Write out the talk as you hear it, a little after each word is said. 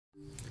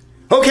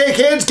Okay,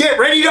 kids, get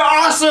ready to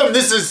awesome!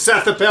 This is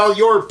Seth Appel,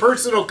 your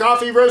personal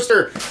coffee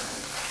roaster.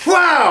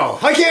 Wow,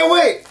 I can't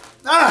wait!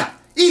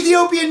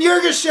 Ethiopian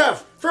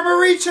Yirgacheffe from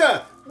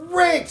Aricha,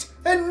 ranked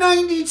at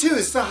 92.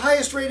 It's the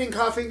highest rating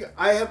coffee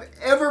I have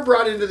ever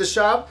brought into the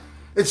shop.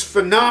 It's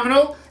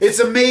phenomenal, it's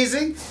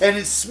amazing, and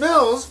it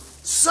smells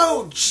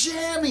so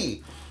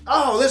jammy.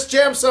 Oh, let's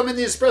jam some in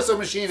the espresso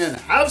machine and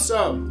have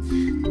some.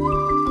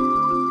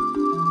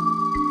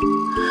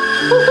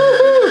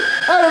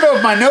 I don't know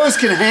if my nose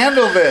can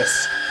handle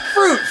this.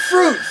 Fruit,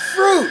 fruit,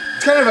 fruit.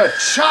 It's kind of a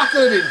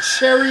chocolate and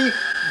cherry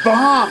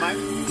bomb.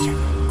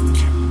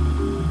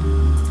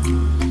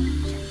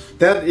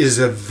 That is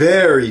a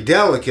very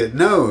delicate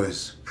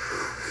nose.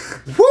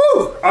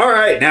 Woo! All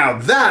right, now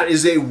that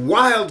is a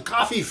wild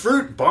coffee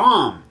fruit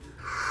bomb.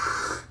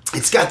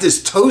 It's got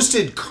this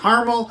toasted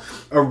caramel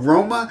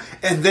aroma,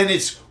 and then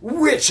it's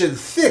rich and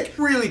thick,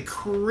 really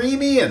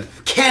creamy, and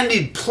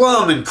candied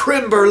plum and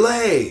creme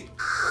brûlée.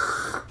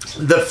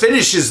 The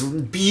finish is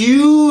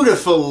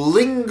beautiful,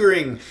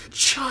 lingering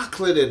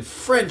chocolate and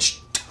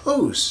French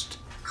toast.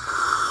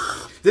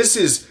 This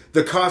is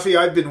the coffee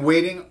I've been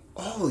waiting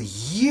all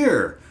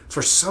year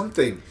for,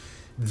 something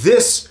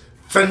this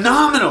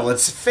phenomenal.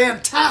 It's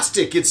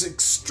fantastic. It's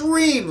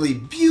extremely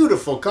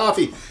beautiful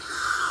coffee.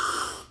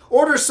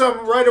 Order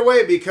some right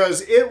away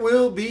because it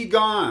will be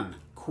gone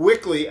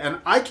quickly, and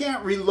I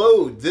can't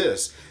reload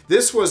this.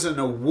 This was an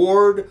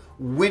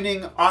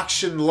award-winning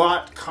auction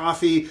lot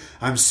coffee.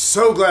 I'm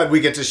so glad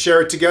we get to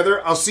share it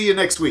together. I'll see you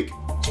next week.